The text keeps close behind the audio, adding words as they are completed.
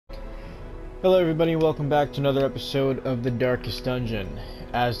Hello everybody, welcome back to another episode of The Darkest Dungeon.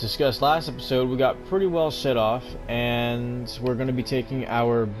 As discussed last episode, we got pretty well set off, and we're going to be taking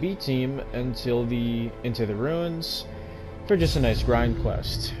our B team into the ruins for just a nice grind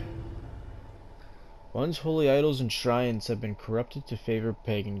quest. One's holy idols and shrines have been corrupted to favor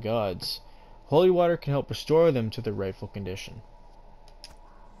pagan gods. Holy water can help restore them to their rightful condition.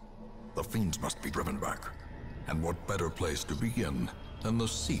 The fiends must be driven back, and what better place to begin than the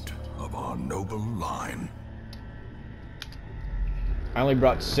seat of our noble line. I only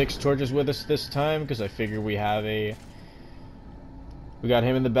brought 6 torches with us this time because I figure we got him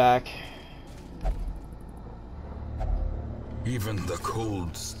in the back. Even the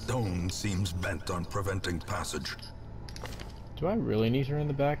cold stone seems bent on preventing passage. Do I really need her in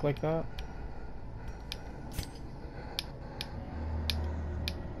the back like that?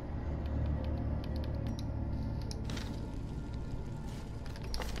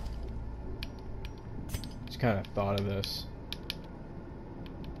 Kind of thought of this.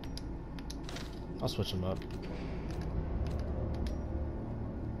 I'll switch them up.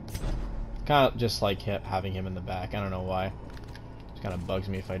 Kind of just like having him in the back. I don't know why. It kind of bugs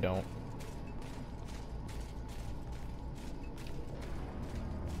me if I don't.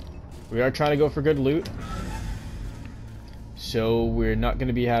 We are trying to go for good loot, so we're not going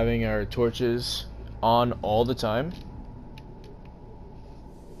to be having our torches on all the time.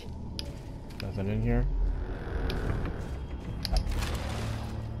 Nothing in here.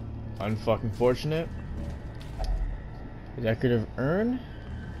 Unfucking fortunate. Decorative urn.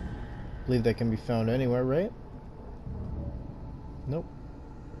 I believe that can be found anywhere, right? Nope.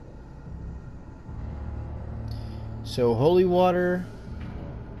 So holy water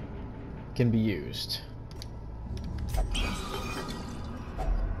can be used.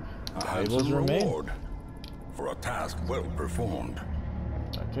 A handsome reward for a task well performed.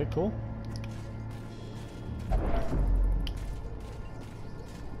 Okay, cool.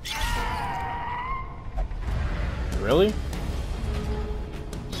 Really?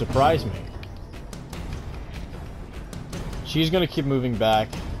 Surprise me. She's gonna keep moving back.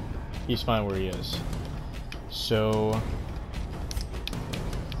 He's fine where he is. So...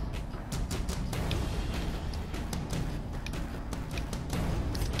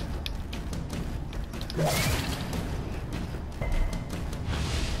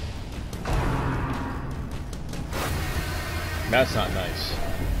 That's not nice.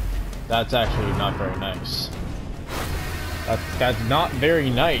 That's actually not very nice. That's not very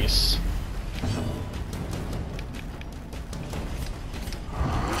nice.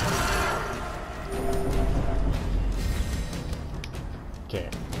 Okay.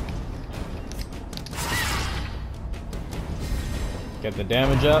 Get the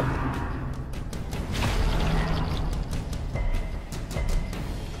damage up.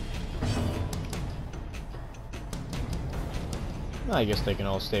 I guess they can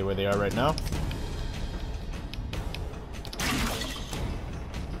all stay where they are right now.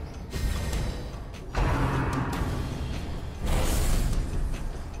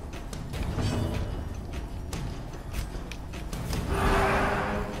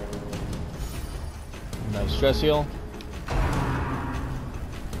 Nice stress heal.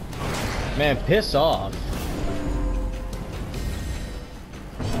 Man, piss off.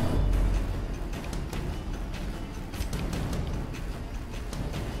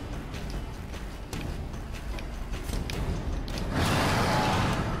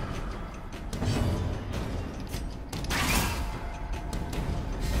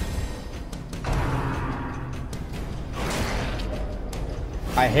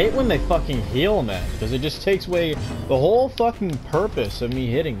 I hate when they fucking heal, man, because it just takes away the whole fucking purpose of me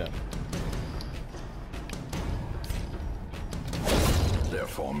hitting them. Their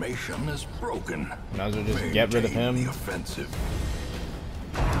formation is broken. Might as well just get rid of him. The offensive.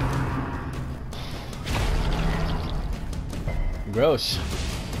 Gross.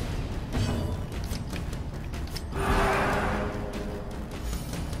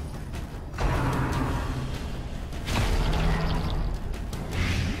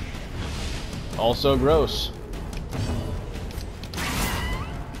 Also gross.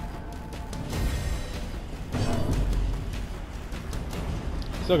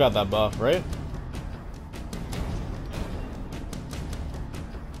 Still got that buff, right?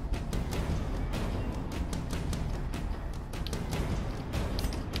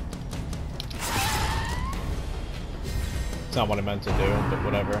 It's not what I meant to do, but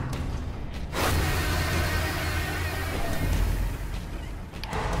whatever.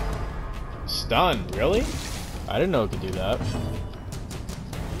 Stun, really? I didn't know it could do that.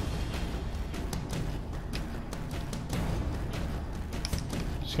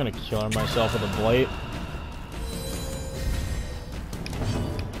 Just gonna kill myself with a blight.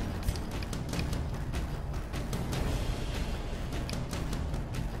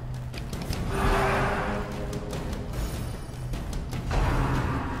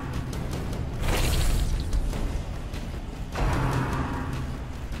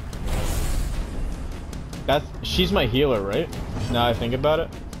 She's my healer, right? Now I think about it.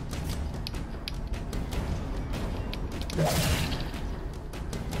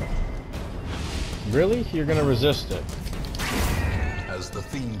 Really? You're gonna resist it? As the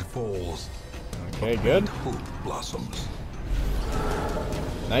fiend falls, okay, good. Hope blossoms.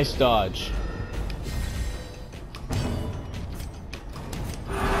 Nice dodge.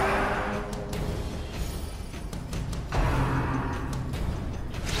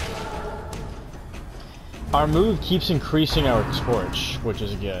 Our move keeps increasing our torch, which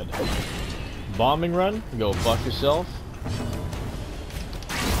is good. Bombing run, go fuck yourself.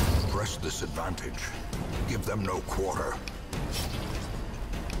 Press this advantage. Give them no quarter.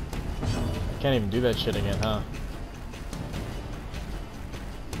 Can't even do that shit again, huh?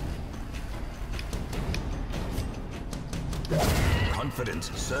 Confidence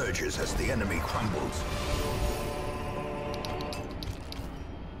surges as the enemy crumbles.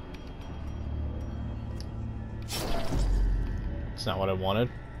 That's not what I wanted.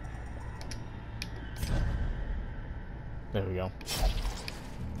 There we go.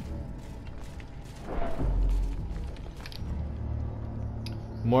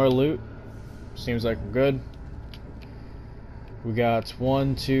 More loot. Seems like we're good. We got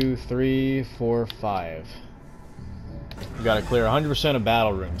 1, 2, 3, 4, 5. We gotta clear 100% of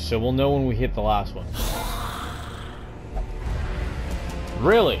battle rooms, so we'll know when we hit the last one.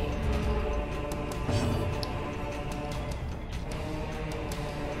 Really?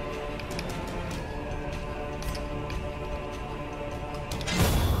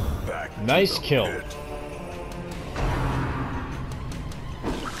 Nice kill.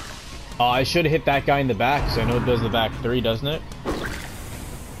 I should have hit that guy in the back, because I know it does the back 3, doesn't it?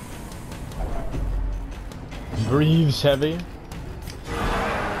 Breathes heavy.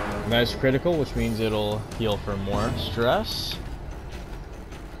 Nice critical, which means it'll heal for more stress.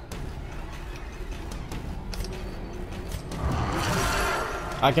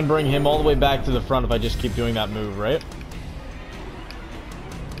 I can bring him all the way back to the front if I just keep doing that move, right?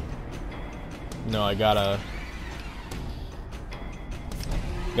 No, I gotta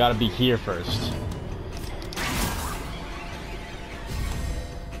be here first.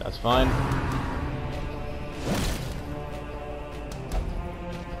 That's fine.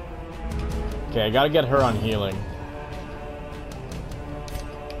 Okay, I gotta get her on healing.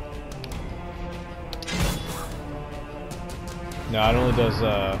 No, it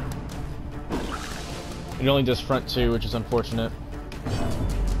only does front 2, which is unfortunate.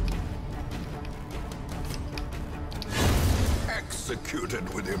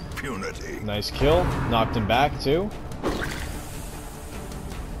 Executed with impunity. Nice kill. Knocked him back too.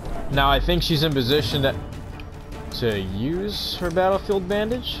 Now I think she's in position to use her battlefield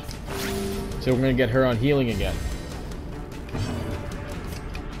bandage. So we're gonna get her on healing again.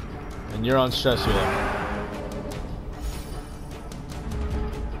 And you're on stress healing.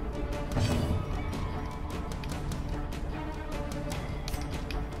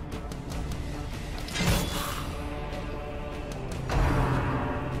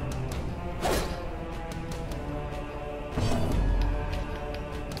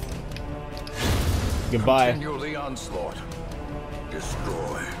 Goodbye. Continue the onslaught.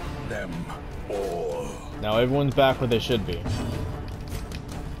 Destroy them all. Now everyone's back where they should be.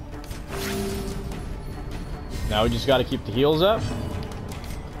 Now we just gotta keep the heals up.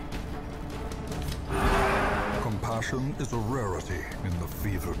 Compassion is a rarity in the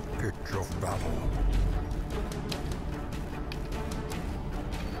fevered pitch of battle.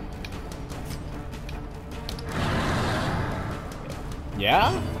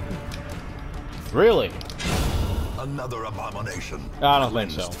 Yeah? Really? Another abomination. I don't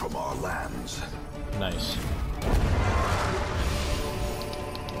think so. From our lands. Nice.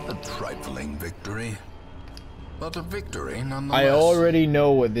 A trifling victory, but a victory nonetheless. I already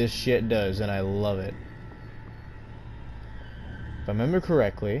know what this shit does, and I love it. If I remember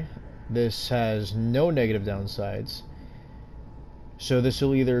correctly, this has no negative downsides. So this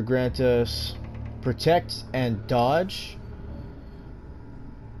will either grant us protect and dodge.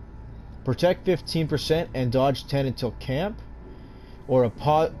 Protect 15% and dodge 10 until camp, or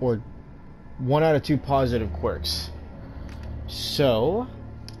 1 out of 2 positive quirks. So,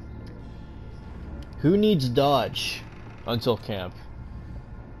 who needs dodge until camp?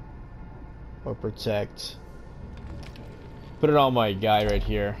 Or protect? Put it on my guy right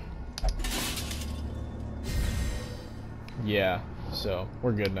here. Yeah, so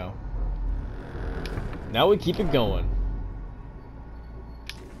we're good now. Now we keep it going.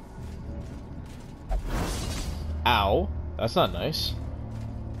 Ow, that's not nice.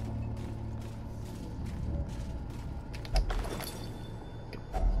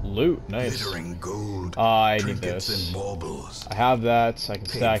 Loot, nice. Glittering gold, I need trinkets this. and baubles. I have that, I can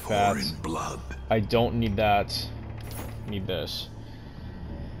Paid stack for that. in blood. I don't need that. Need this.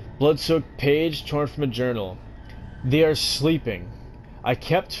 Blood-soaked page torn from a journal. They are sleeping. I am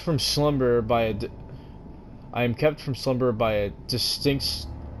kept from slumber by a distinct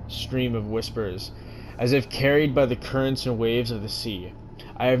stream of whispers, as if carried by the currents and waves of the sea.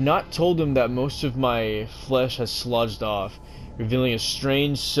 I have not told them that most of my flesh has sludged off, revealing a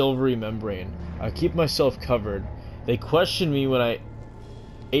strange silvery membrane. I keep myself covered. They questioned me when I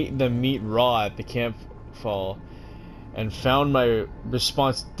ate the meat raw at the campfall, and found my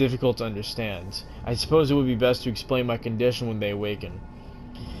response difficult to understand. I suppose it would be best to explain my condition when they awaken.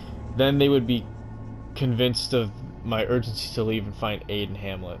 Then they would be convinced of my urgency to leave and find aid in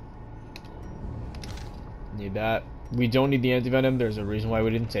Hamlet. Need that. We don't need the antivenom. There's a reason why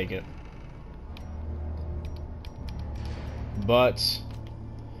we didn't take it. But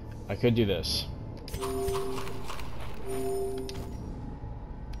I could do this.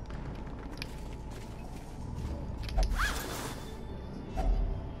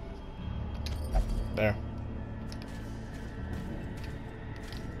 There.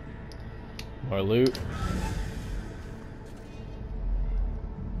 More loot.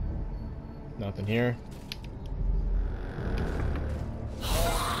 Nothing here.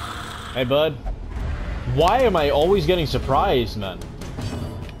 Hey, bud. Why am I always getting surprised, man?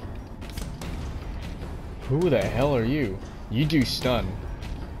 Who the hell are you? You do stun.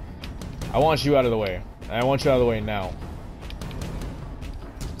 I want you out of the way. I want you out of the way now.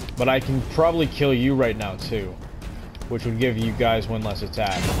 But I can probably kill you right now, too. Which would give you guys one less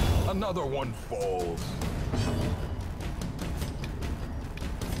attack. Another one falls.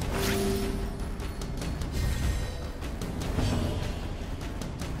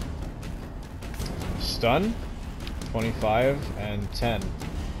 Stun. 25 and 10.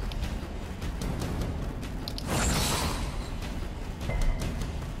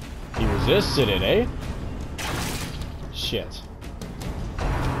 He resisted it, eh? Shit.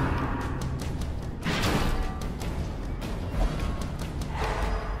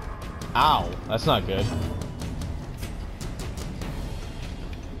 Ow, that's not good.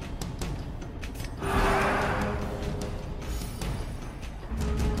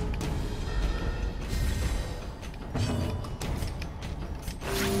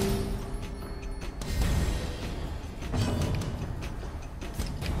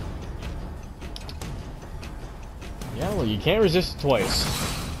 Yeah, well, you can't resist it twice.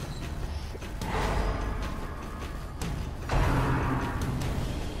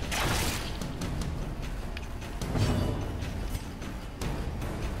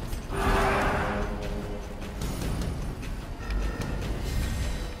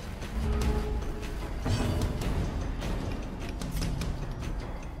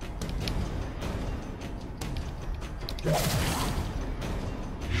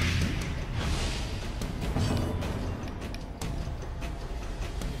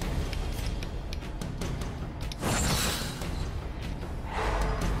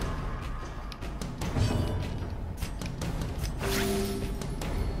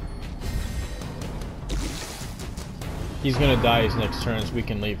 He's gonna die his next turn, so we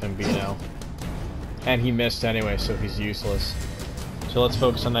can leave him be now. And he missed anyway, so he's useless. So let's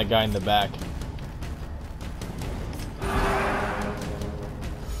focus on that guy in the back.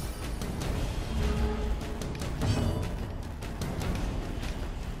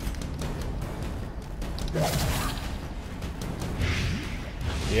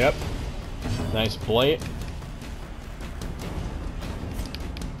 Yep. Nice blight.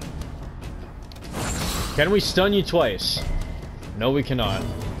 Can we stun you twice? No, we cannot.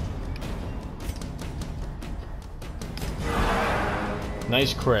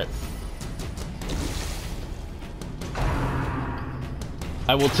 Nice crit.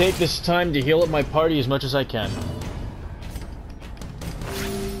 I will take this time to heal up my party as much as I can.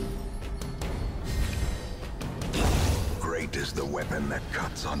 Great is the weapon that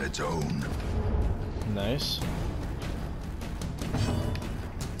cuts on its own. Nice.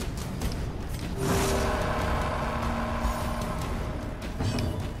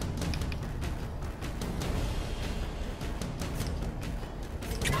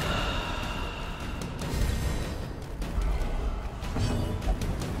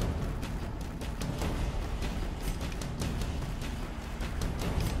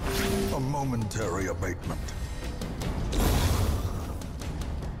 A momentary abatement.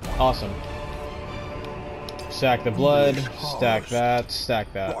 Awesome. Stack the blood, stack that.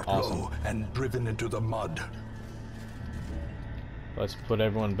 Brought Awesome. low and driven into the mud. Let's put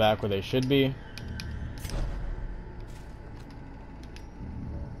everyone back where they should be.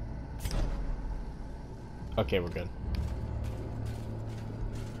 Okay, we're good.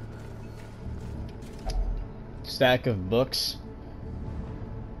 Stack of books.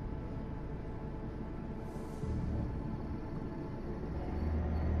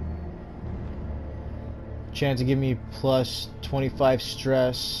 Chance to give me plus 25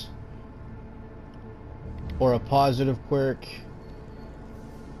 stress. Or a positive quirk.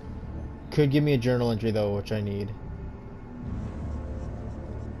 Could give me a journal entry though, which I need.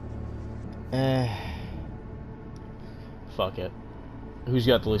 Fuck it. Who's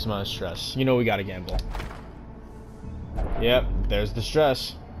got the least amount of stress? You know we gotta gamble. Yep, there's the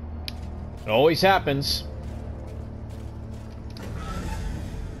stress. It always happens.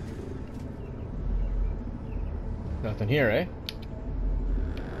 Nothing here, eh?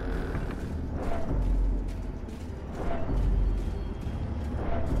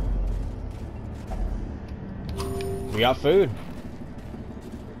 We got food.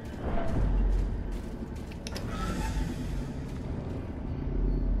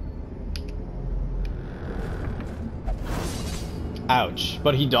 Ouch.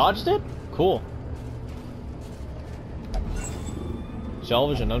 But he dodged it? Cool.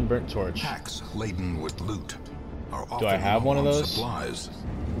 Salvage an unburnt torch. Packs laden with loot are Do I have one of those? Supplies.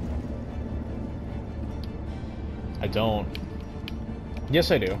 I don't.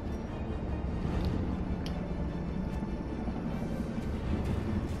 Yes, I do.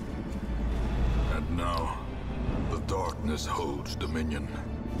 And now, the darkness holds dominion.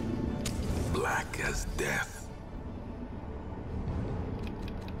 Black as death.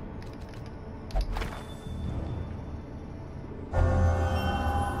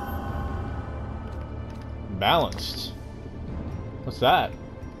 Balanced. What's that?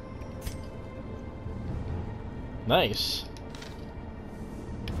 Nice.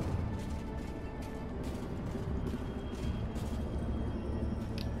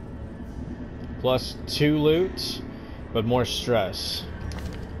 Plus 2 loot, but more stress.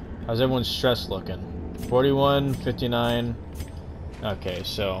 How's everyone's stress looking? 41, 59. Okay,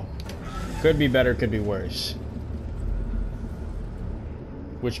 so could be better, could be worse.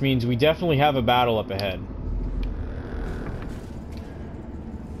 Which means we definitely have a battle up ahead.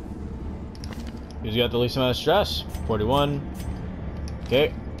 Who's got the least amount of stress? 41.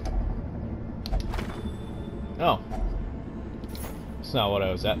 Okay. Oh. It's not what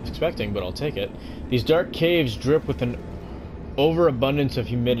I was expecting, but I'll take it. These dark caves drip with an overabundance of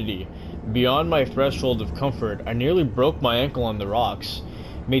humidity. Beyond my threshold of comfort, I nearly broke my ankle on the rocks,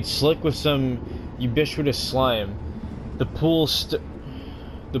 made slick with some ubiquitous slime. The pools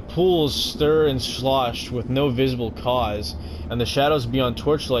stir and slosh with no visible cause, and the shadows beyond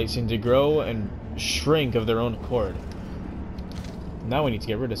torchlight seem to grow and shrink of their own accord. Now we need to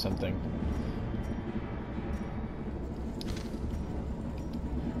get rid of something.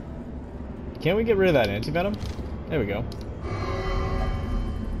 Can't we get rid of that antivenom? There we go.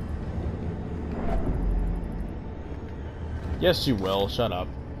 Yes, you will. Shut up.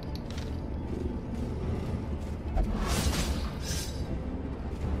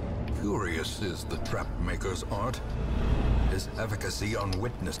 Curious is the trap maker's art. His efficacy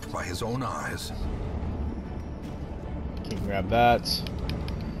unwitnessed by his own eyes. Okay, grab that.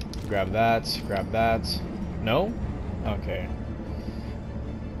 Grab that. Grab that. No? Okay.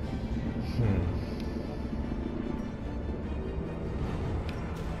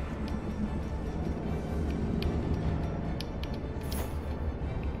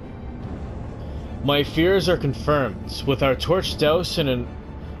 My fears are confirmed. With our torch doused in an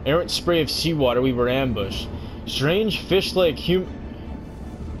errant spray of seawater, we were ambushed. Strange fish-like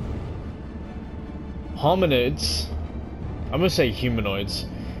hominids, I'm gonna say humanoids,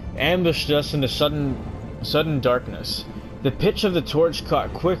 ambushed us in the sudden darkness. The pitch of the torch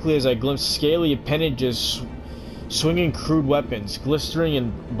caught quickly as I glimpsed scaly appendages swinging crude weapons, glistering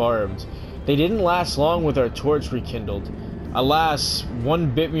and barbed. They didn't last long with our torch rekindled. Alas,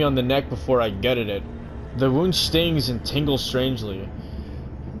 one bit me on the neck before I gutted it. The wound stings and tingles strangely.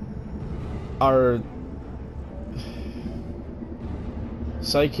 Our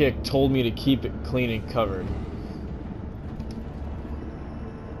psychic told me to keep it clean and covered.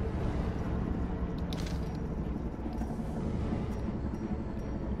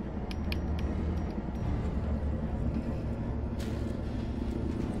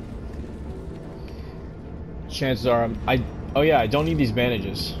 Chances are oh yeah, I don't need these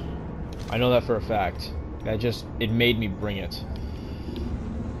bandages. I know that for a fact. It made me bring it.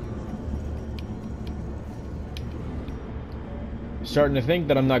 Starting to think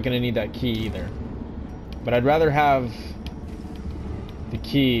that I'm not going to need that key either. But I'd rather have the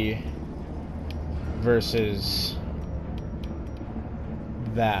key versus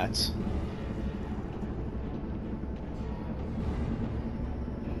that.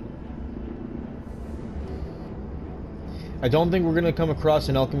 I don't think we're going to come across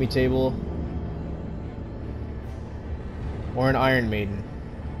an alchemy table or an Iron Maiden.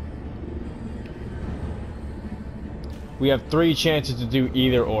 We have 3 chances to do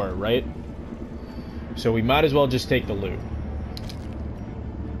either or, right? So we might as well just take the loot.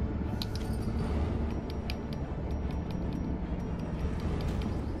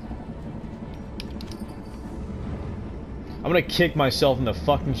 I'm gonna kick myself in the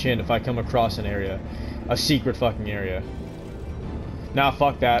fucking chin if I come across an area. A secret fucking area. Nah,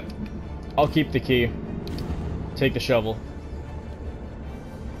 fuck that. I'll keep the key. Take the shovel.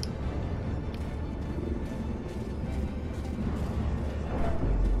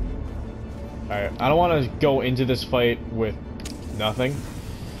 Alright, I don't want to go into this fight with nothing.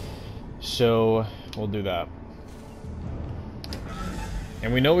 So, we'll do that.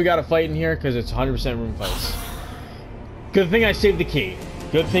 And we know we got a fight in here because it's 100% room fights. Good thing I saved the key.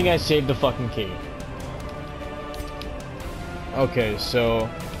 Good thing I saved the fucking key. Okay, so...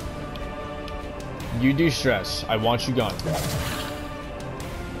 you do stress. I want you gone.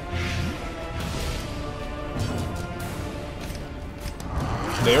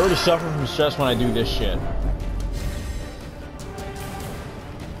 They already suffer from stress when I do this shit.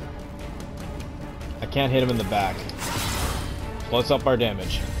 I can't hit him in the back. So let's up our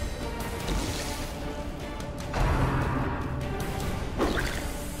damage.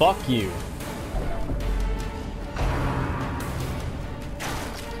 Fuck you.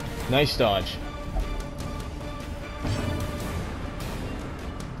 Nice dodge.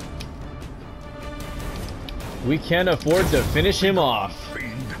 We can afford to finish him off.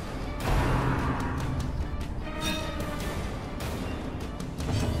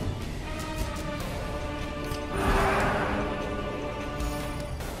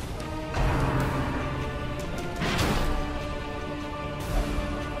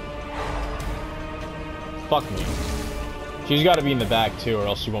 Fuck me. She's got to be in the back too, or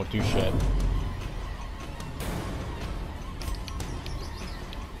else she won't do shit.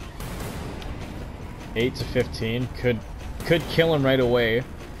 $8 to 15 could kill him right away.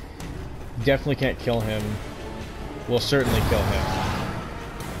 Definitely can't kill him. Will certainly kill him.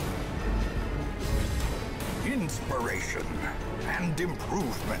 Inspiration and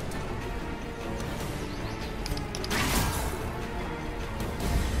improvement.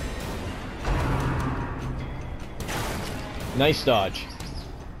 Nice dodge.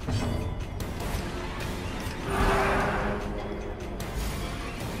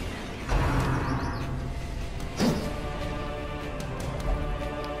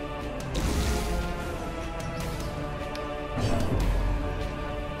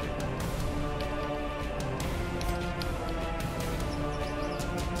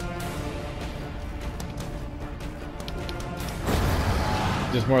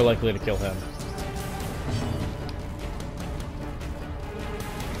 Just more likely to kill him.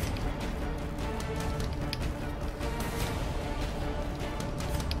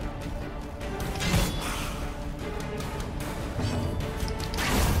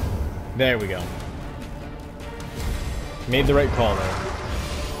 There we go. Made the right call there.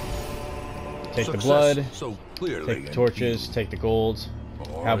 Take the blood, so clearly take the torches, take the gold,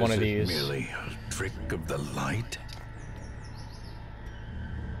 have one of these. Merely a trick of the light.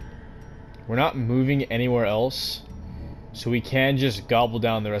 We're not moving anywhere else, so we can just gobble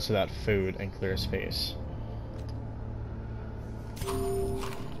down the rest of that food and clear space.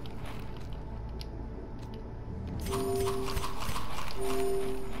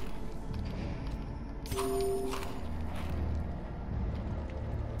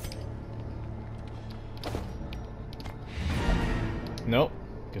 Nope,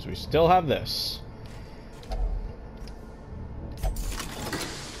 because we still have this.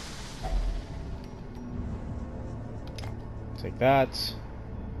 Take that.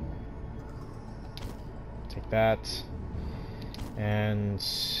 Take that. And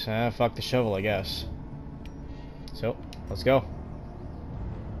fuck the shovel, I guess. So, let's go.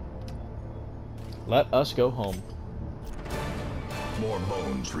 Let us go home. More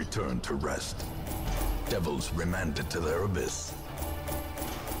bones return to rest. Devils remanded to their abyss.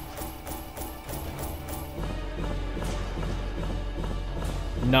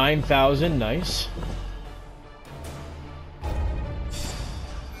 $9,000, nice.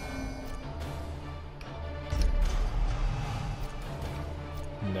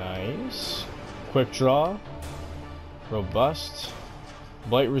 Nice. Quick draw. Robust.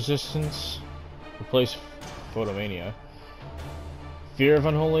 Blight resistance. Replace Photomania. Fear of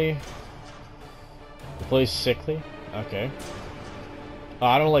Unholy. Replace Sickly. Okay. Oh,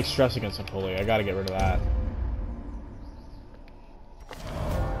 I don't like stress against Unholy. I gotta get rid of that.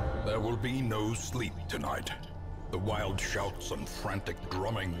 There will be no sleep tonight. The wild shouts and frantic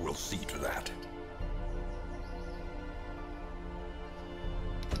drumming will see to that.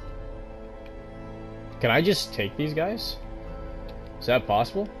 Can I just take these guys? Is that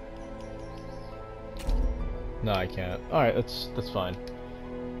possible? No, I can't. Alright, that's fine.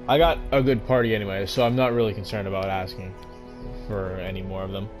 I got a good party anyway, so I'm not really concerned about asking for any more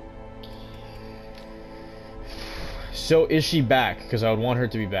of them. So, is she back? Because I would want her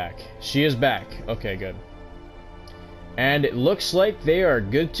to be back. She is back. Okay, good. And it looks like they are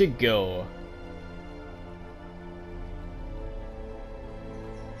good to go.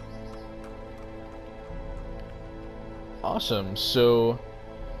 Awesome. So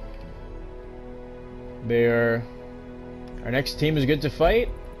our next team is good to fight.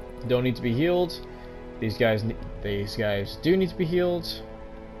 Don't need to be healed. These guys do need to be healed.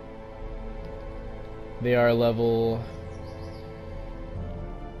 They are level.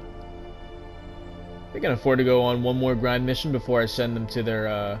 They can afford to go on one more grind mission before I send them to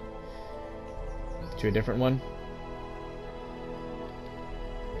their to a different one.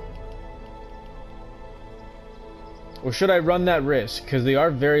 Or should I run that risk? Because they are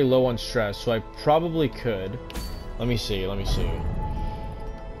very low on stress, so I probably could. Let me see.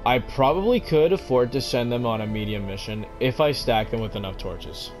 I probably could afford to send them on a medium mission if I stack them with enough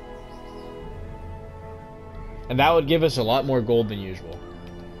torches. And that would give us a lot more gold than usual.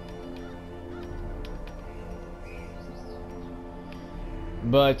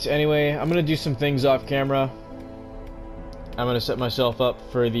 But anyway, I'm going to do some things off camera. I'm going to set myself up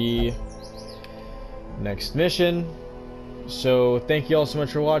for the next mission. So, thank you all so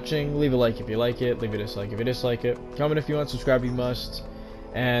much for watching. Leave a like if you like it. Leave a dislike if you dislike it. Comment if you want. Subscribe if you must.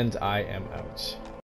 And I am out.